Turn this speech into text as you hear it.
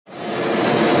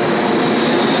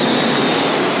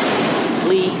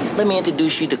let me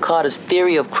introduce you to Carter's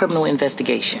theory of criminal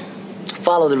investigation.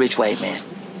 Follow the rich white man.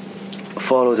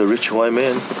 Follow the rich white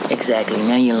man? Exactly,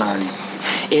 now you're learning.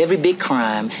 Every big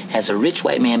crime has a rich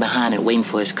white man behind it waiting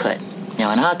for his cut. Now,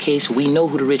 in our case, we know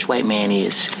who the rich white man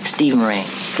is. Stephen Ring.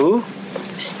 Who?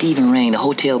 Stephen Ring, the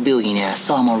hotel billionaire. I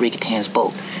saw him on Ricky Tan's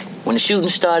boat. When the shooting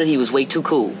started, he was way too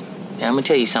cool. Now, I'm gonna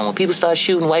tell you something. When people start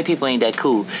shooting, white people ain't that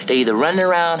cool. They either running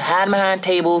around, hiding behind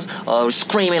tables, or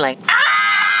screaming like, ah!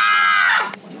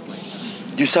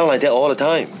 You sound like that all the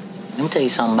time. Let me tell you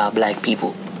something about black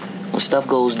people. When stuff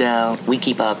goes down, we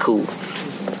keep our cool.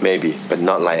 Maybe, but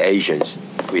not like Asians.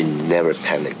 We never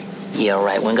panic. Yeah,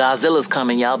 right. When Godzilla's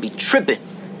coming, y'all be tripping.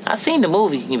 I seen the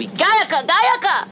movie. You be, Gayaka, Gayaka!